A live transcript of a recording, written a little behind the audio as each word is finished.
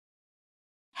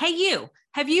Hey, you,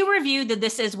 have you reviewed the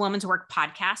This Is Woman's Work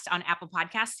podcast on Apple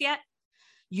Podcasts yet?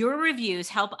 Your reviews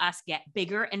help us get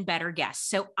bigger and better guests,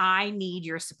 so I need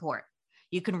your support.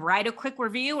 You can write a quick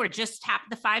review or just tap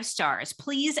the 5 stars.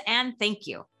 Please and thank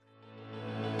you.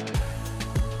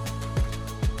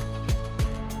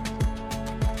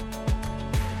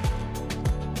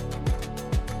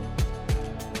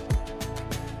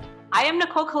 I am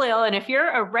Nicole Khalil, and if you're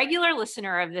a regular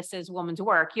listener of This Is Woman's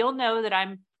Work, you'll know that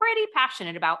I'm pretty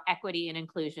passionate about equity and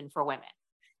inclusion for women.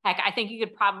 Heck, I think you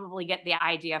could probably get the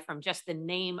idea from just the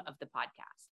name of the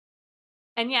podcast.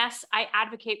 And yes, I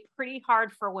advocate pretty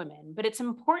hard for women, but it's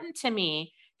important to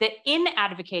me that in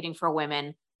advocating for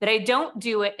women, that I don't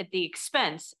do it at the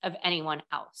expense of anyone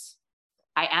else.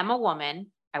 I am a woman,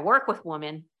 I work with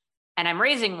women, and I'm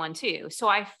raising one too, so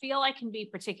I feel I can be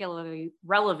particularly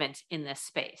relevant in this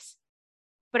space.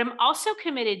 But I'm also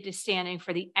committed to standing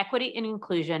for the equity and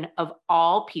inclusion of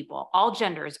all people, all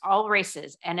genders, all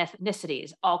races and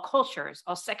ethnicities, all cultures,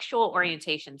 all sexual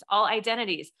orientations, all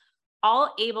identities,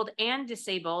 all abled and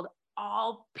disabled,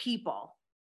 all people.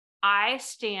 I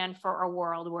stand for a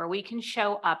world where we can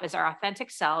show up as our authentic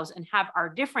selves and have our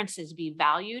differences be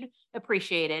valued,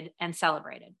 appreciated, and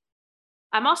celebrated.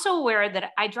 I'm also aware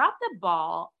that I drop the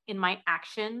ball in my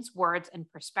actions, words,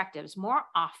 and perspectives more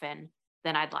often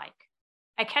than I'd like.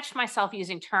 I catch myself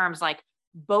using terms like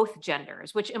both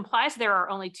genders, which implies there are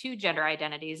only 2 gender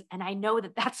identities, and I know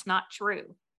that that's not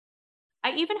true.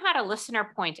 I even had a listener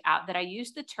point out that I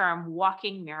used the term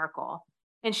walking miracle,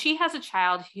 and she has a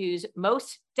child who's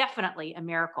most definitely a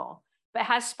miracle, but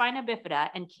has spina bifida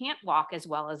and can't walk as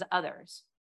well as others.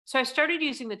 So I started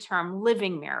using the term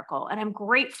living miracle, and I'm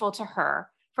grateful to her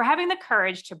for having the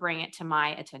courage to bring it to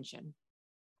my attention.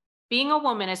 Being a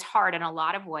woman is hard in a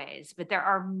lot of ways, but there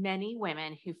are many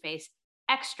women who face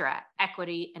extra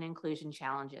equity and inclusion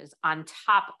challenges on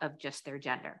top of just their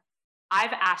gender.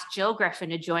 I've asked Jill Griffin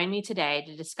to join me today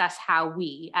to discuss how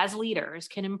we, as leaders,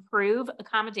 can improve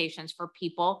accommodations for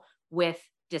people with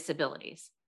disabilities.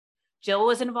 Jill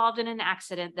was involved in an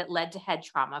accident that led to head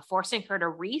trauma, forcing her to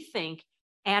rethink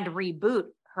and reboot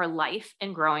her life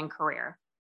and growing career.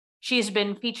 She's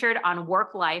been featured on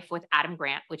Work Life with Adam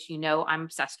Grant, which you know I'm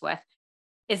obsessed with,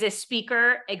 is a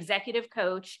speaker, executive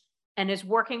coach, and is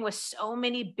working with so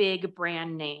many big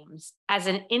brand names as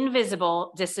an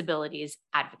invisible disabilities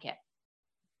advocate.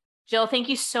 Jill, thank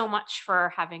you so much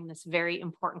for having this very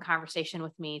important conversation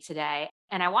with me today.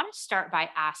 And I want to start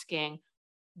by asking,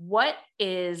 what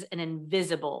is an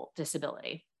invisible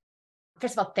disability?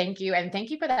 First of all, thank you. And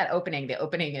thank you for that opening. The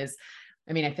opening is,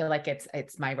 I feel like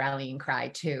it's my rallying cry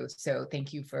too. So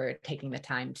thank you for taking the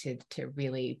time to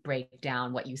really break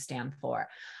down what you stand for.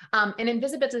 An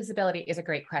invisible disability is a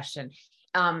great question.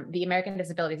 The American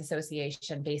Disabilities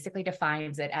Association basically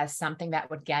defines it as something that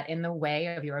would get in the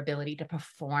way of your ability to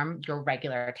perform your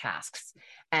regular tasks.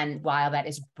 And while that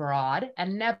is broad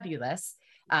and nebulous,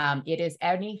 it is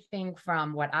anything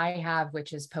from what I have,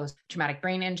 which is post-traumatic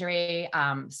brain injury,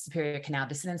 superior canal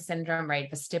dissonance syndrome,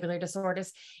 right? Vestibular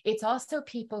disorders. It's also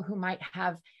people who might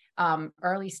have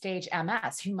early stage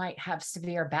MS, who might have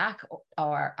severe back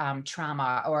or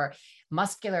trauma or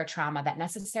muscular trauma that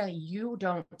necessarily you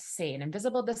don't see. An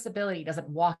invisible disability doesn't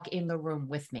walk in the room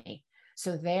with me.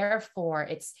 So therefore,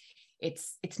 it's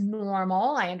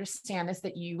normal. I understand this,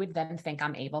 that you would then think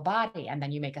I'm able-bodied, and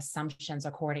then you make assumptions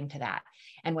according to that.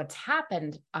 And what's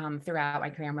happened throughout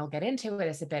my career, and we'll get into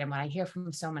it a bit, and what I hear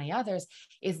from so many others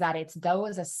is that it's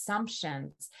those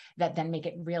assumptions that then make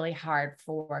it really hard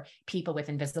for people with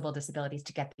invisible disabilities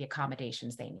to get the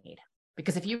accommodations they need.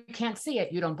 Because if you can't see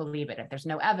it, you don't believe it. If there's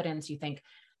no evidence, you think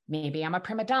maybe I'm a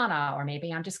prima donna, or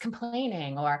maybe I'm just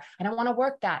complaining, or I don't want to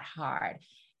work that hard.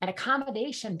 And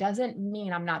accommodation doesn't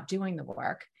mean I'm not doing the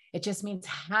work. It just means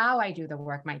how I do the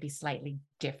work might be slightly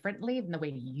differently than the way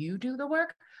you do the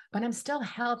work, but I'm still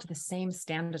held to the same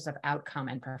standards of outcome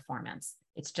and performance.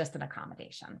 It's just an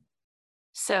accommodation.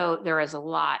 So there is a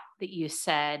lot that you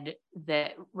said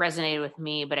that resonated with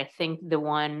me, but I think the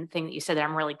one thing that you said that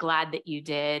I'm really glad that you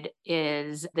did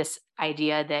is this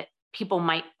idea that people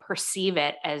might perceive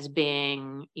it as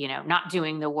being, not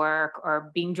doing the work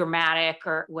or being dramatic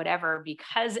or whatever,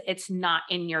 because it's not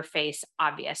in your face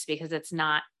obvious, because it's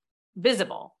not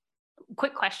visible.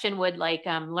 Quick question, would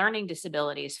learning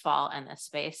disabilities fall in this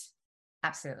space?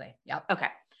 Absolutely. Yep. Okay.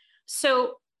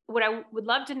 So what I would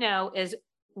love to know is,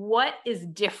 what is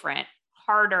different,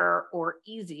 harder, or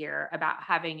easier about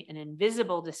having an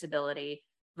invisible disability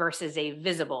versus a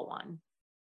visible one?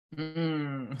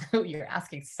 You're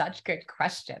asking such good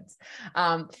questions.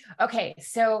 Okay,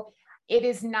 so it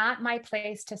is not my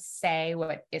place to say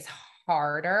what is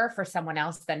harder for someone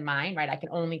else than mine, right? I can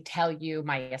only tell you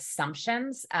my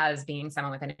assumptions as being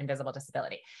someone with an invisible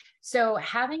disability. So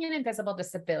having an invisible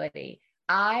disability,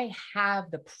 I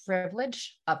have the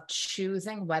privilege of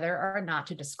choosing whether or not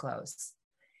to disclose.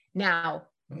 Now,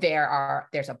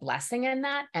 there's a blessing in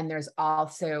that. And there's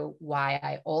also why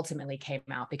I ultimately came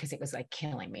out, because it was like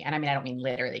killing me. And I mean, I don't mean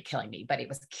literally killing me, but it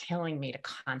was killing me to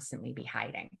constantly be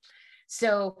hiding.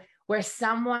 So where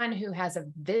someone who has a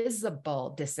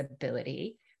visible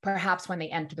disability, perhaps when they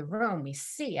enter the room, we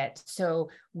see it. So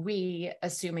we,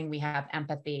 assuming we have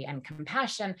empathy and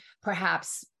compassion,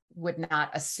 perhaps would not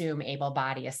assume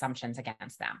able-bodied assumptions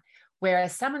against them.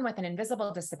 Whereas someone with an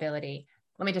invisible disability,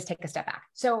 let me just take a step back.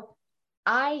 So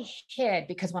I hid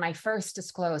because when I first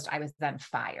disclosed, I was then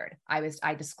fired.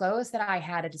 I disclosed that I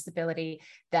had a disability,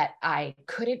 that I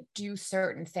couldn't do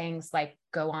certain things like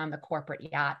go on the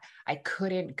corporate yacht. I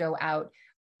couldn't go out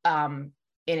in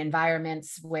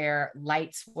environments where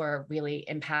lights were really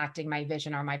impacting my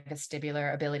vision or my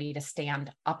vestibular ability to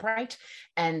stand upright.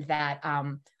 And that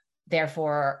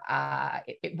therefore,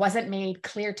 it wasn't made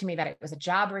clear to me that it was a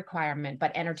job requirement,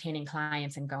 but entertaining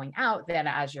clients and going out then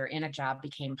as you're in a job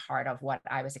became part of what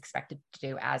I was expected to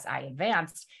do as I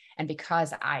advanced. And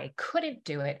because I couldn't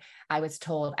do it, I was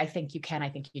told, I think you can, I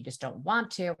think you just don't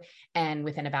want to. And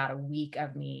within about a week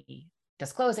of me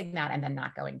disclosing that and then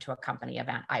not going to a company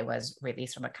event, I was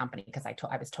released from a company because I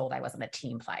was told I wasn't a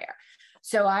team player.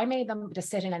 So I made the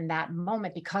decision in that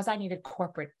moment, because I needed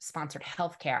corporate sponsored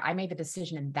healthcare. I made the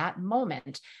decision in that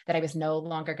moment that I was no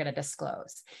longer going to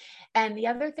disclose. And the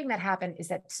other thing that happened is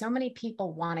that so many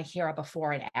people want to hear a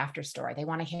before and after story. They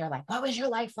want to hear like, what was your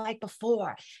life like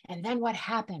before? And then what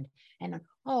happened? And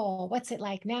oh, what's it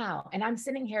like now? And I'm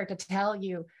sitting here to tell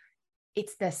you,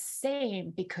 it's the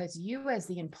same, because you as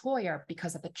the employer,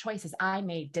 because of the choices I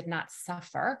made, did not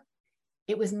suffer.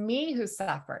 It was me who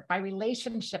suffered. My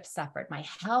relationship suffered. My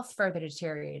health further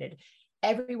deteriorated.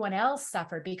 Everyone else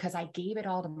suffered because I gave it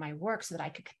all to my work so that I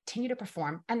could continue to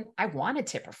perform. And I wanted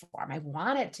to perform. I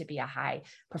wanted to be a high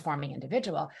performing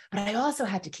individual, but I also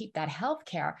had to keep that health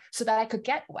care so that I could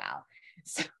get well.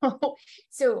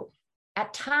 So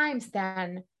at times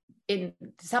then, in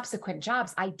subsequent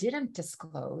jobs, I didn't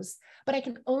disclose, but I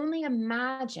can only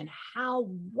imagine how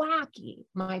wacky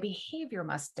my behavior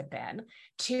must have been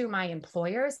to my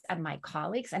employers and my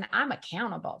colleagues. And I'm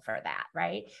accountable for that,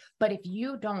 right? But if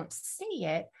you don't see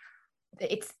it,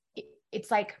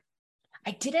 it's like,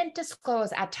 I didn't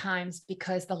disclose at times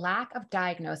because the lack of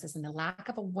diagnosis and the lack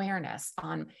of awareness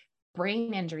on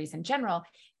brain injuries in general,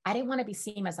 I didn't want to be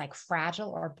seen as like fragile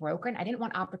or broken. I didn't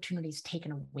want opportunities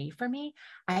taken away from me.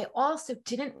 I also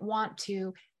didn't want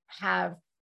to have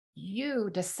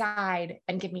you decide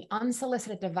and give me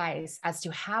unsolicited advice as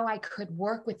to how I could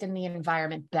work within the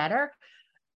environment better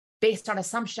based on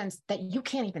assumptions that you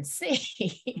can't even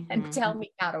see and tell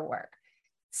me how to work.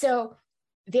 So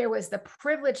there was the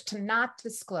privilege to not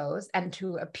disclose and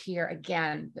to appear,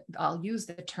 again, I'll use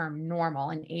the term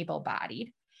normal and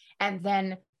able-bodied. And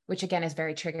then, which again is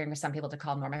very triggering for some people to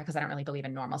call normal, because I don't really believe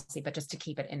in normalcy, but just to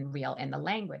keep it in the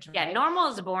language. Yeah, right? Normal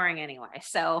is boring anyway.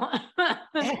 So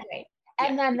okay.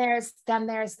 And then there's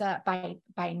the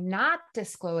by not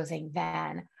disclosing,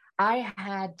 then I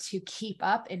had to keep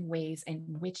up in ways in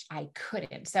which I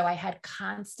couldn't. So I had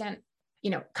constant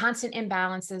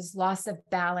imbalances, loss of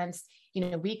balance.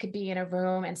 We could be in a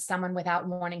room and someone without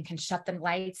warning can shut the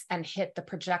lights and hit the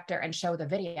projector and show the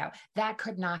video. That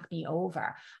could knock me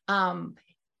over.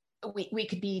 We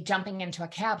could be jumping into a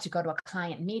cab to go to a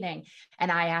client meeting,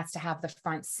 and I asked to have the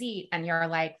front seat, and you're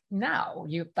like, no,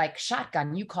 you like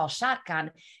shotgun, you call shotgun.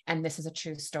 And this is a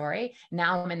true story.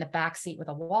 Now I'm in the back seat with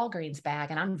a Walgreens bag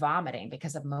and I'm vomiting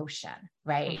because of motion,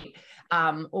 right?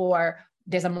 Or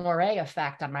there's a moire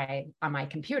effect on my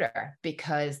computer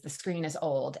because the screen is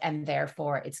old, and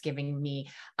therefore it's giving me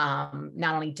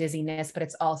not only dizziness, but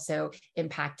it's also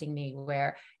impacting me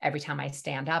where every time I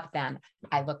stand up, then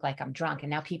I look like I'm drunk.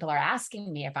 And now people are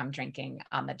asking me if I'm drinking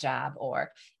on the job or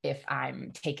if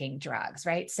I'm taking drugs,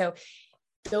 right? So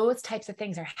those types of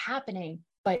things are happening.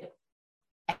 But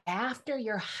after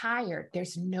you're hired,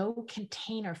 there's no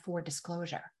container for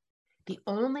disclosure. The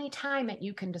only time that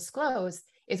you can disclose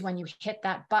is when you hit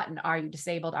that button. Are you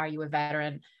disabled? Are you a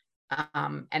veteran?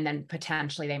 And then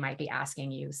potentially they might be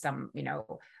asking you some,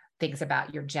 things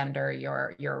about your gender,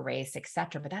 your race, et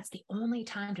cetera. But that's the only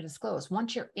time to disclose.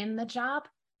 Once you're in the job,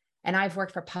 and I've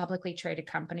worked for publicly traded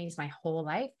companies my whole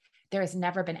life, there has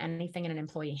never been anything in an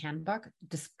employee handbook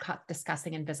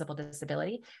discussing invisible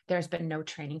disability. There's been no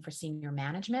training for senior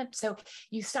management. So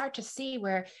you start to see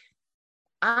where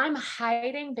I'm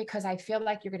hiding because I feel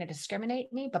like you're going to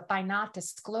discriminate me, but by not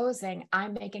disclosing,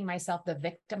 I'm making myself the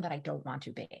victim that I don't want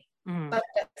to be. Mm-hmm. But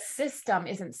the system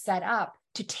isn't set up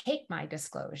to take my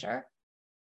disclosure.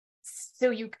 So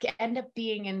you end up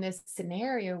being in this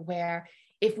scenario where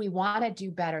if we want to do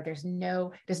better, there's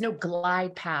no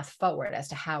glide path forward as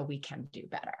to how we can do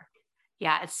better.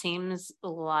 Yeah, it seems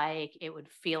like it would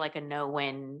feel like a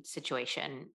no-win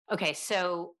situation. Okay,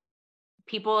 so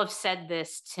people have said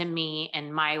this to me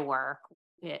in my work.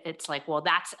 It's like, well,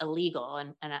 that's illegal,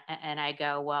 and I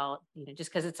go, well,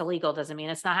 just because it's illegal doesn't mean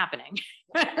it's not happening.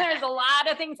 There's a lot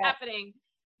of things happening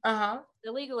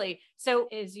illegally. So,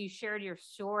 as you shared your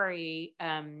story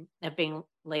of being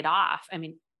laid off, I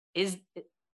mean,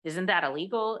 isn't that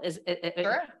illegal? Sure. It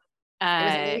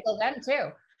was illegal then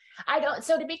too.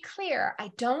 So to be clear, I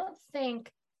don't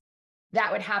think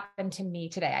that would happen to me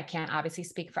today. I can't obviously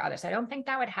speak for others. I don't think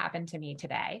that would happen to me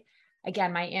today.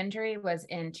 Again, my injury was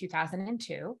in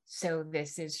 2002. So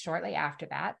this is shortly after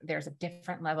that. There's a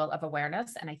different level of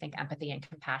awareness and I think empathy and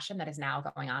compassion that is now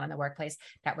going on in the workplace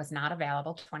that was not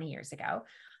available 20 years ago.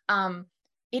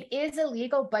 It is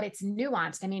illegal, but it's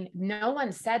nuanced. I mean, no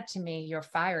one said to me, you're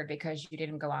fired because you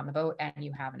didn't go on the boat and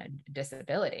you have a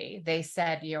disability. They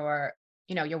said your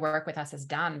work with us is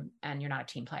done and you're not a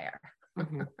team player.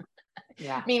 Mm-hmm.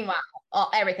 Yeah. Meanwhile,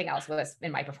 everything else was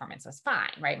in my performance was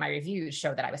fine, right? My reviews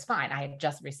showed that I was fine. I had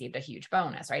just received a huge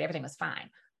bonus, right? Everything was fine,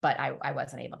 but I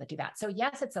wasn't able to do that. So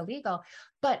yes, it's illegal,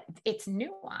 but it's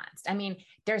nuanced. I mean,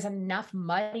 there's enough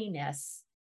muddiness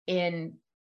in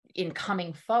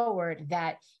coming forward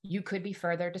that you could be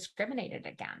further discriminated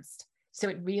against.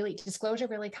 So disclosure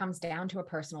really comes down to a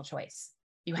personal choice.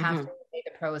 You have to weigh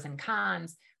the pros and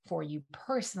cons for you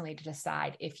personally to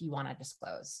decide if you want to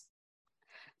disclose.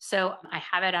 So I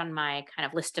have it on my kind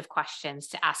of list of questions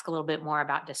to ask a little bit more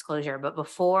about disclosure. But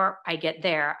before I get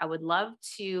there, I would love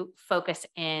to focus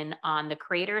in on the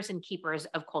creators and keepers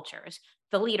of cultures,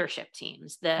 the leadership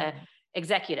teams, the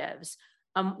executives.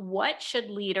 What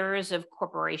should leaders of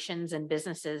corporations and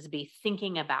businesses be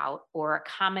thinking about or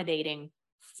accommodating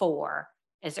for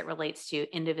as it relates to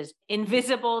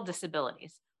invisible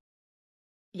disabilities?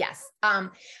 Yes.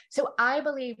 So I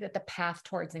believe that the path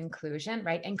towards inclusion,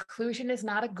 right? Inclusion is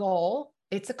not a goal,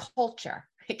 it's a culture.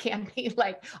 It can't be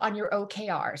like on your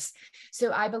OKRs.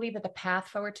 So I believe that the path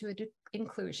forward to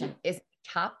inclusion is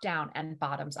top down and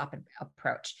bottoms up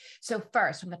approach. So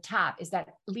first, from the top is that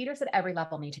leaders at every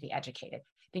level need to be educated.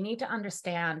 They need to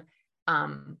understand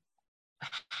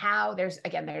how there's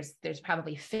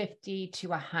probably 50 to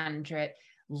 100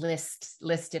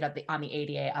 listed on the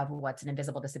ADA of what's an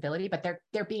invisible disability, but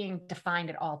they're being defined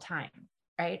at all time,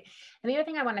 right? And the other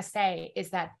thing I want to say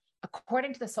is that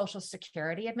according to the Social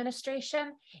Security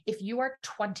Administration, if you are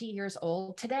 20 years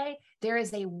old today, there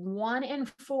is a 1 in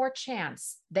 4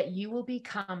 chance that you will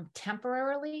become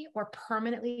temporarily or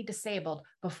permanently disabled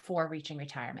before reaching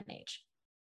retirement age.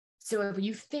 So if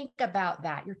you think about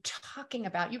that, you're talking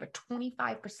about, you have a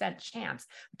 25% chance.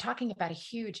 We're talking about a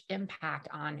huge impact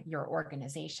on your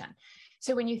organization.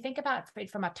 So when you think about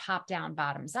it from a top down,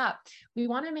 bottoms up, we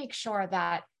want to make sure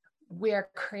that we're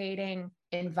creating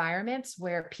environments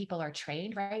where people are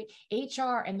trained, right?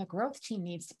 HR and the growth team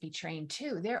needs to be trained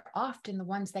too. They're often the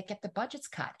ones that get the budgets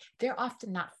cut. They're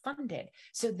often not funded.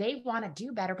 So they want to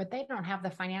do better, but they don't have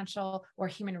the financial or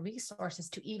human resources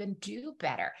to even do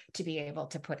better to be able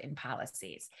to put in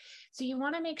policies. So you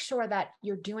want to make sure that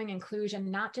you're doing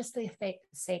inclusion, not just the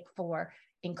sake for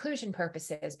inclusion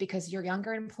purposes, because your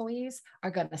younger employees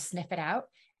are going to sniff it out.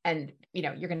 And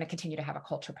you're going to continue to have a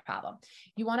culture problem.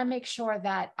 You want to make sure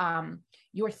that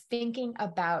you're thinking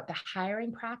about the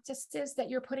hiring practices that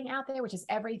you're putting out there, which is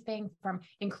everything from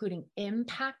including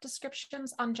impact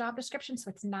descriptions on job descriptions.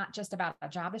 So it's not just about a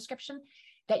job description,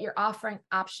 that you're offering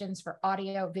options for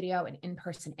audio, video, and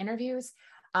in-person interviews.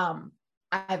 I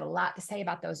have a lot to say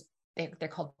about those. They're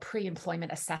called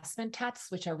pre-employment assessment tests,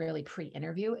 which are really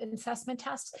pre-interview assessment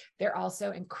tests. They're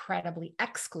also incredibly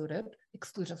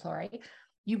exclusionary.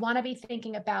 You want to be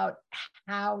thinking about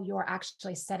how you're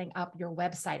actually setting up your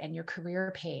website and your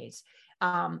career page.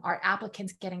 Are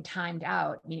applicants getting timed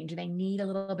out? Meaning, do they need a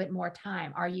little bit more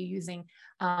time? Are you using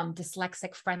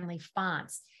dyslexic friendly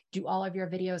fonts? Do all of your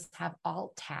videos have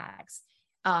alt tags?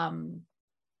 In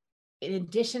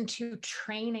addition to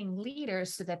training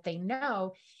leaders so that they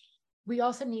know, we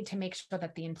also need to make sure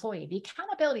that the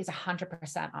accountability is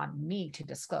 100% on me to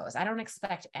disclose. I don't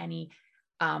expect any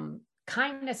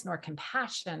kindness nor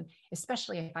compassion,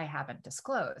 especially if I haven't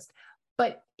disclosed.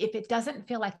 But if it doesn't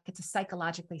feel like it's a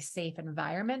psychologically safe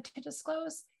environment to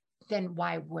disclose, then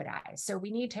why would I? So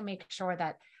we need to make sure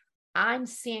that I'm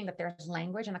seeing that there's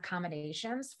language and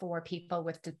accommodations for people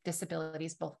with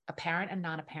disabilities, both apparent and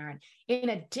non-apparent, in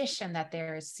addition that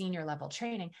there is senior level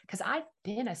training, because I've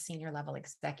been a senior level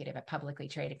executive at publicly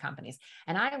traded companies,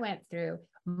 and I went through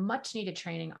much needed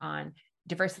training on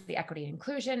diversity, equity, and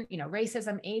inclusion,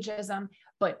 racism, ageism,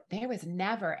 but there was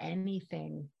never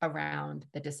anything around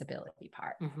the disability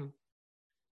part. Mm-hmm.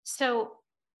 So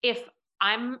if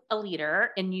I'm a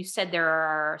leader and you said there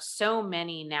are so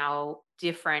many now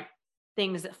different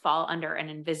things that fall under an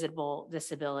invisible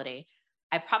disability,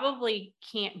 I probably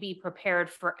can't be prepared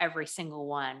for every single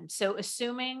one. So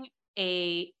assuming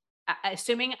I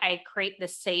create the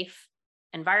safe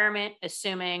environment,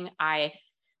 assuming I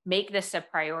make this a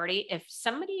priority, if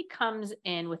somebody comes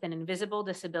in with an invisible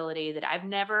disability that I've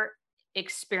never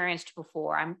experienced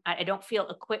before, I don't feel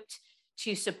equipped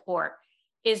to support,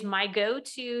 is my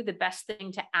go-to the best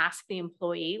thing to ask the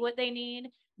employee what they need?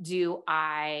 Do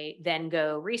I then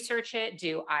go research it?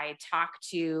 Do I talk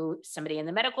to somebody in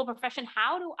the medical profession?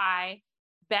 How do I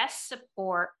best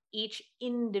support each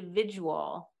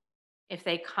individual if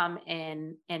they come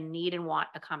in and need and want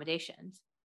accommodations?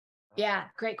 Yeah,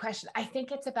 great question. I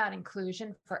think it's about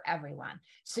inclusion for everyone.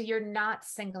 So you're not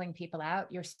singling people out.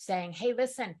 You're saying, hey,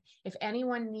 listen, if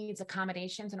anyone needs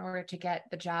accommodations in order to get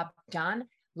the job done,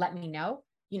 let me know.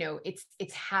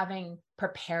 It's having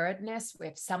preparedness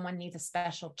if someone needs a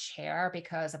special chair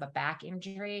because of a back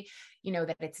injury,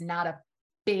 that it's not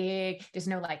there's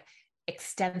no like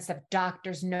extensive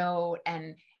doctor's note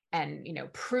and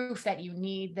proof that you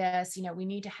need this. We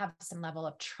need to have some level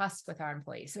of trust with our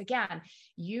employees. So again,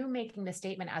 you making the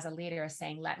statement as a leader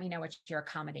saying, let me know what your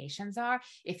accommodations are.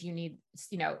 If you need,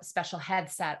 special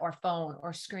headset or phone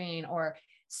or screen or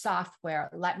software,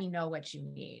 let me know what you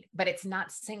need. But it's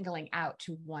not singling out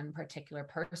to one particular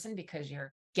person because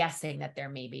you're guessing that there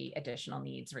may be additional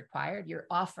needs required. You're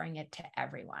offering it to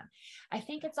everyone. I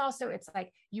think it's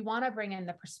like you want to bring in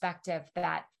the perspective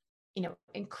that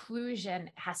inclusion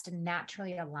has to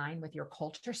naturally align with your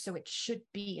culture. So it should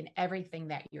be in everything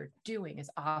that you're doing is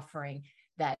offering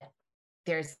that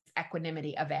there's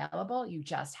equanimity available. You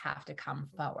just have to come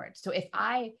forward. So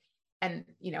I've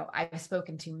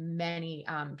spoken to many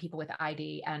people with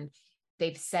ID, and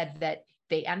they've said that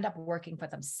they end up working for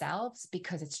themselves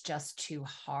because it's just too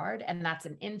hard. And that's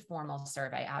an informal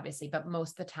survey, obviously, but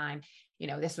most of the time,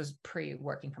 this was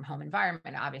pre-working from home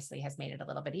environment, obviously has made it a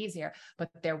little bit easier, but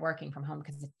they're working from home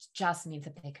because it just means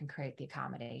that they can create the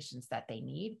accommodations that they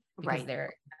need because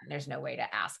there's no way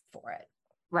to ask for it.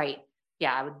 Right.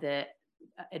 Yeah. The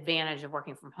advantage of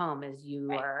working from home is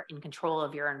you are in control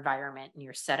of your environment and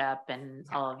your setup and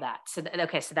all of that. So,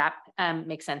 so that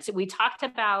makes sense. We talked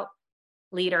about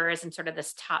leaders and sort of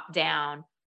this top down.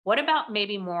 What about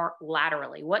maybe more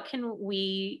laterally? What can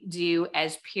we do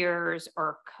as peers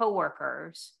or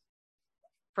coworkers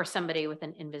for somebody with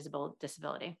an invisible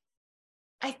disability?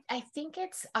 I think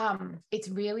it's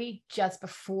really just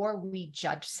before we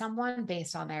judge someone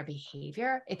based on their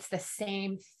behavior. It's the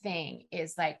same thing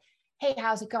is like, hey,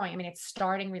 how's it going? I mean, it's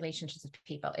starting relationships with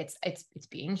people. It's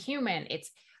being human.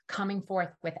 It's coming forth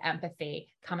with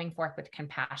empathy, coming forth with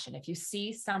compassion. If you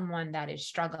see someone that is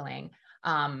struggling,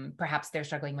 perhaps they're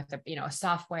struggling with a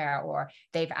software, or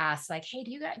they've asked like, hey,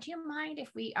 do you mind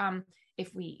if we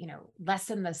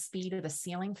lessen the speed of the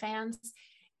ceiling fans?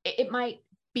 It might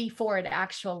be for an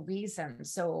actual reason.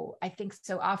 So I think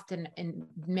so often in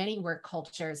many work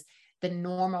cultures, the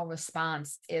normal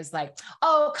response is like,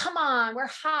 oh, come on, we're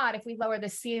hot if we lower the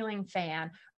ceiling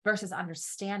fan, versus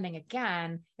understanding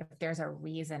again, if there's a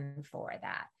reason for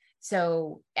that.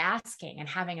 So asking and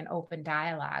having an open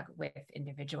dialogue with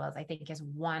individuals, I think is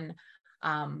one,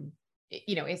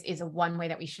 is a one way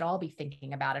that we should all be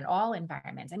thinking about in all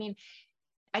environments. I mean,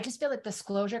 I just feel that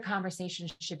disclosure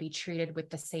conversations should be treated with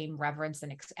the same reverence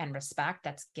and respect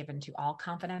that's given to all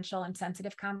confidential and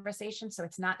sensitive conversations. So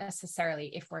it's not necessarily,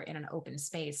 if we're in an open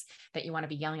space, that you want to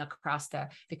be yelling across the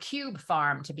cube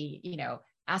farm to be,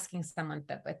 asking someone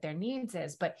what their needs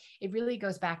is. But it really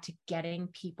goes back to getting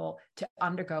people to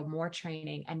undergo more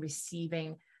training and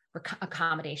receiving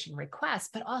accommodation requests,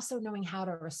 but also knowing how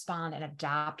to respond and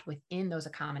adapt within those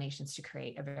accommodations to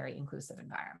create a very inclusive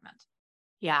environment.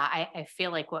 Yeah, I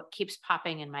feel like what keeps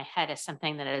popping in my head is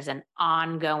something that is an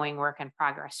ongoing work in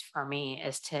progress for me,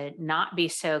 is to not be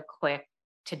so quick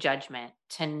to judgment,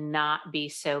 to not be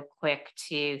so quick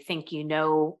to think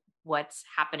what's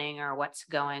happening or what's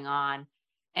going on,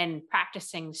 and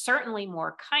practicing certainly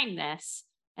more kindness.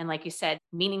 And like you said,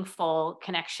 meaningful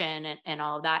connection and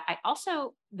all of that.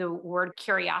 The word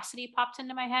curiosity popped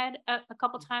into my head a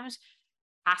couple times.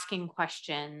 asking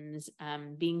questions,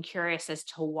 being curious as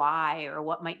to why or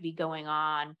what might be going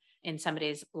on in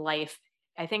somebody's life.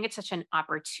 I think it's such an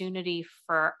opportunity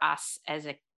for us as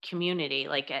a community,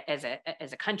 like as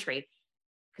a country,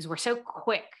 because we're so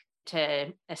quick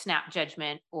to a snap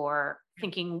judgment or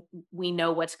thinking we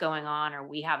know what's going on or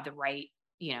we have the right,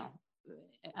 you know.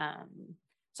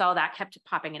 So all that kept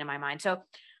popping into my mind. So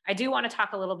I do want to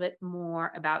talk a little bit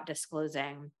more about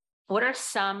disclosing. What are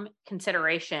some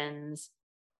considerations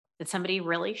that somebody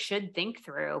really should think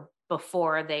through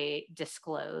before they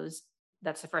disclose?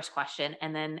 That's the first question.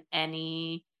 And then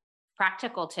any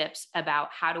practical tips about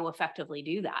how to effectively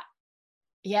do that.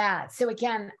 Yeah. So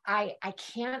again, I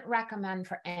can't recommend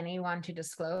for anyone to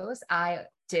disclose. I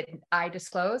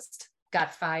disclosed,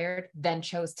 got fired, then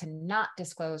chose to not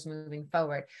disclose moving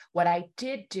forward. What I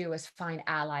did do is find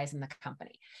allies in the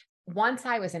company. Once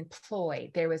I was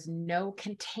employed, there was no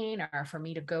container for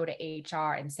me to go to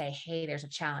HR and say, hey, there's a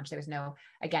challenge. There was no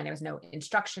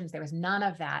instructions. There was none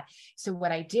of that. So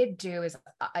what I did do is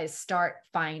I start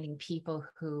finding people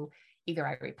who either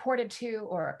I reported to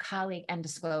or a colleague and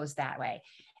disclose that way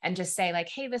and just say like,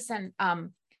 hey, listen,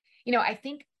 I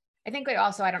think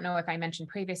also, I don't know if I mentioned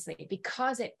previously,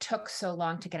 because it took so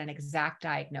long to get an exact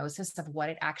diagnosis of what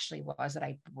it actually was that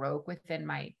I broke within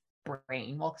my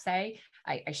brain, we'll say,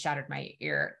 I shattered my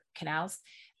ear canals.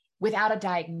 Without a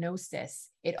diagnosis,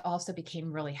 it also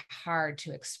became really hard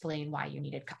to explain why you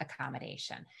needed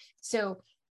accommodation. So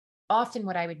often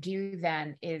what I would do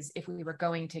then is if we were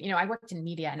going to, I worked in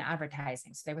media and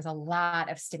advertising, so there was a lot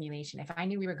of stimulation. If I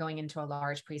knew we were going into a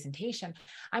large presentation,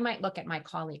 I might look at my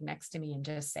colleague next to me and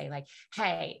just say like,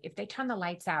 hey, if they turn the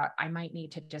lights out, I might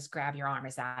need to just grab your arm.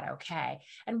 Is that okay?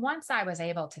 And once I was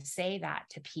able to say that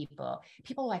to people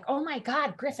were like, oh my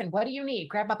God, Griffin, what do you need?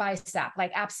 Grab a bicep.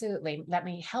 Like, absolutely. Let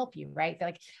me help you. Right. They're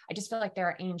like, I just feel like there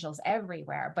are angels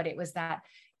everywhere. But it was that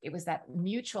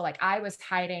mutual, like I was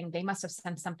hiding, they must have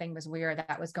sensed something was weird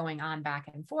that was going on back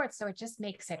and forth. So it just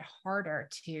makes it harder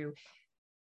to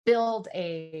build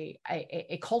a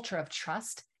culture of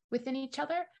trust within each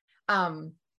other,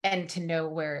 and to know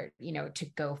where, to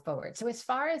go forward. So as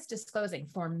far as disclosing,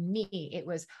 for me, it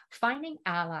was finding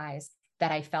allies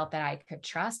that I felt that I could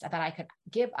trust, that I could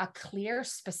give a clear,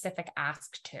 specific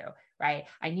ask to, right?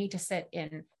 I need to sit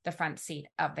in the front seat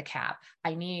of the cab.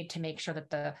 I need to make sure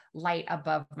that the light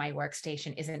above my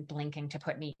workstation isn't blinking to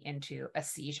put me into a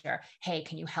seizure. Hey,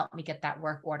 can you help me get that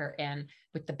work order in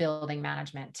with the building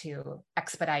management to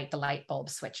expedite the light bulb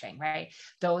switching, right?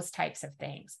 Those types of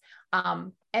things.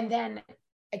 And then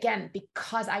again,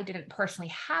 because I didn't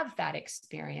personally have that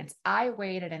experience, I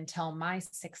waited until my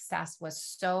success was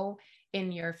so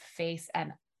in your face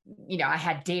and I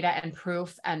had data and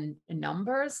proof and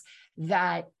numbers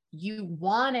that you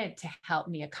wanted to help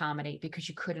me accommodate because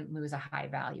you couldn't lose a high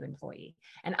value employee.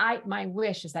 And my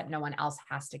wish is that no one else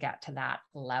has to get to that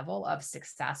level of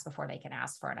success before they can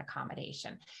ask for an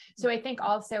accommodation. So I think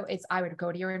also I would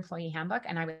go to your employee handbook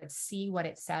and I would see what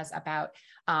it says about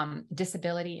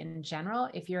disability in general.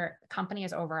 If your company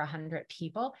is over 100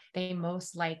 people, they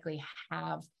most likely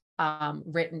have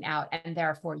written out, and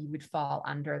therefore you would fall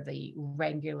under the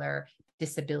regular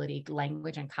disability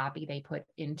language and copy they put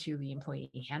into the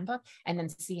employee handbook, and then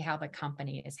see how the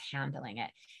company is handling it.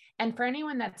 And for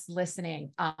anyone that's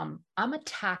listening, I'm a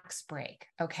tax break,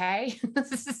 okay?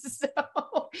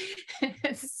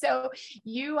 So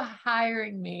you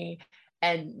hiring me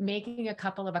and making a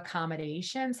couple of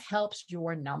accommodations helps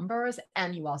your numbers,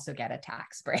 and you also get a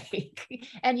tax break.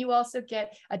 And you also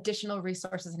get additional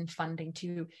resources and funding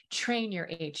to train your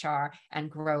HR and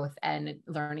growth and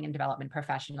learning and development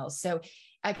professionals. So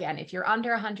again, if you're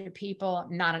under 100 people,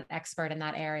 not an expert in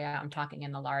that area, I'm talking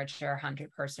in the larger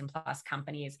 100-person plus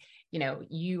companies,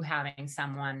 you having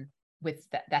someone with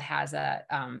that has a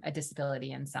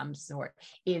disability in some sort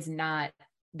is not,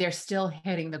 they're still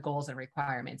hitting the goals and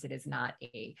requirements. It is not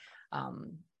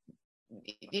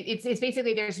it's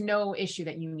basically, there's no issue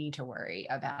that you need to worry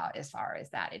about as far as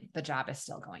that. The job is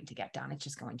still going to get done. It's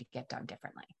just going to get done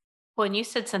differently. Well, and you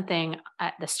said something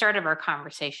at the start of our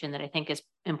conversation that I think is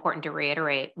important to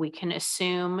reiterate. We can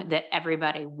assume that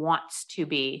everybody wants to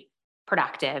be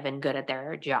productive and good at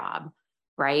their job,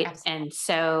 right? Absolutely. And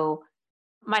so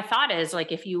my thought is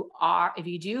like, if you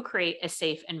do create a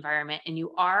safe environment and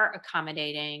you are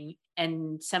accommodating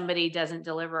and somebody doesn't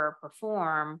deliver or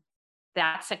perform,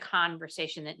 that's a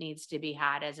conversation that needs to be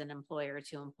had as an employer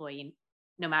to employee,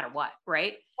 no matter what,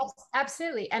 right?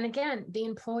 Absolutely. And again, the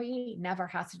employee never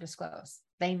has to disclose.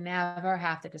 They never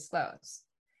have to disclose.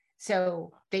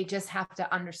 So they just have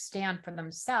to understand for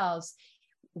themselves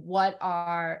what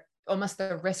are almost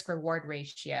the risk reward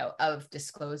ratio of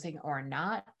disclosing or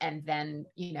not. And then,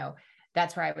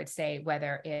 that's where I would say,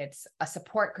 whether it's a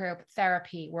support group,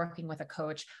 therapy, working with a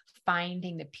coach,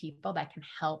 finding the people that can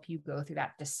help you go through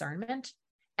that discernment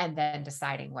and then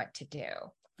deciding what to do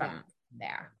from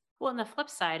there. Well, and the flip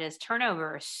side is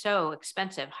turnover is so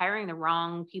expensive. Hiring the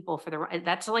wrong people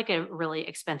that's like a really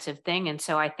expensive thing. And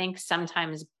so I think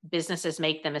sometimes businesses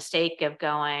make the mistake of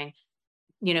going,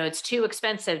 it's too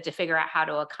expensive to figure out how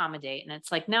to accommodate. And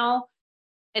it's like, no,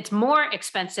 it's more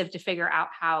expensive to figure out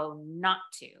how not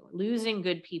to. Losing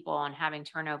good people and having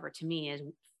turnover to me is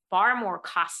far more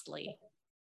costly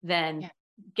than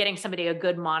getting somebody a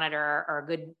good monitor or a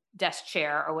good desk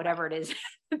chair or whatever it is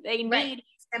they need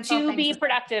to be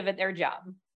productive at their job.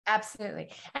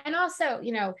 Absolutely. And also,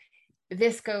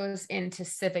 this goes into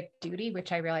civic duty,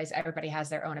 which I realize everybody has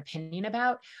their own opinion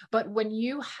about. But when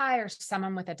you hire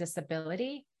someone with a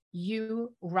disability,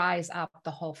 you rise up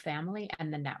the whole family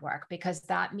and the network, because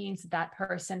that means that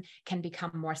person can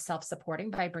become more self-supporting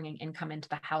by bringing income into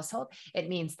the household. It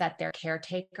means that their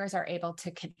caretakers are able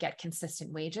to get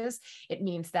consistent wages. It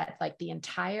means that like the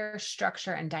entire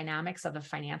structure and dynamics of the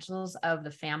financials of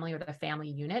the family or the family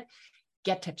unit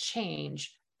get to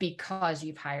change because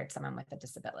you've hired someone with a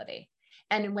disability.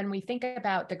 And when we think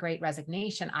about the Great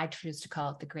Resignation, I choose to call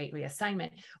it the Great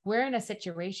Reassignment. We're in a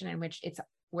situation in which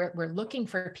we're looking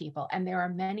for people, and there are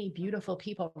many beautiful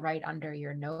people right under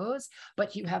your nose,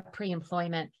 but you have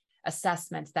pre-employment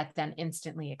assessments that then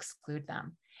instantly exclude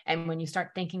them. And when you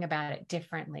start thinking about it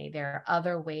differently, there are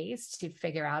other ways to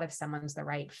figure out if someone's the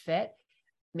right fit.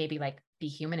 Maybe like be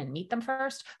human and meet them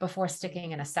first before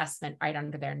sticking an assessment right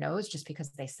under their nose just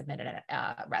because they submitted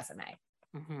a resume.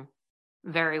 Mm-hmm.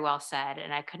 Very well said.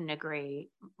 And I couldn't agree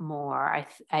more.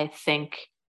 I think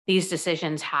these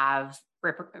decisions have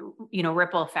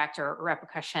ripple effect or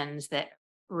repercussions that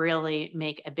really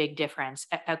make a big difference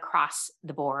across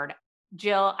the board.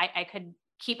 Jill, I could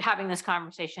keep having this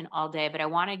conversation all day, but I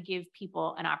want to give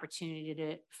people an opportunity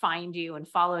to find you and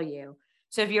follow you.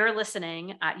 So if you're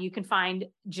listening, you can find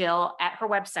Jill at her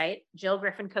website,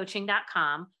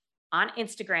 jillgriffincoaching.com, on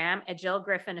Instagram at Jill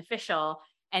Griffin Official,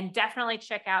 and definitely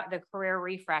check out the Career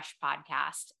Refresh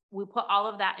podcast. We put all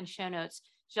of that in show notes.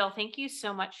 Jill, thank you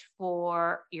so much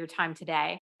for your time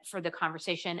today, for the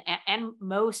conversation, and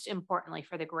most importantly,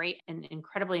 for the great and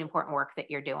incredibly important work that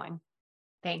you're doing.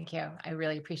 Thank you. I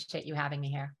really appreciate you having me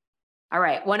here. All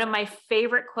right. One of my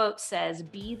favorite quotes says,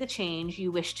 "Be the change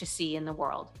you wish to see in the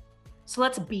world." So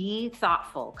let's be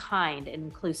thoughtful, kind, and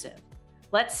inclusive.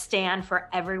 Let's stand for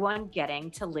everyone getting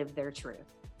to live their truth.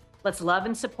 Let's love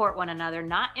and support one another,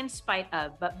 not in spite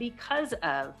of, but because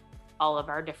of all of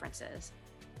our differences,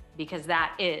 because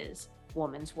that is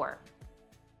woman's work.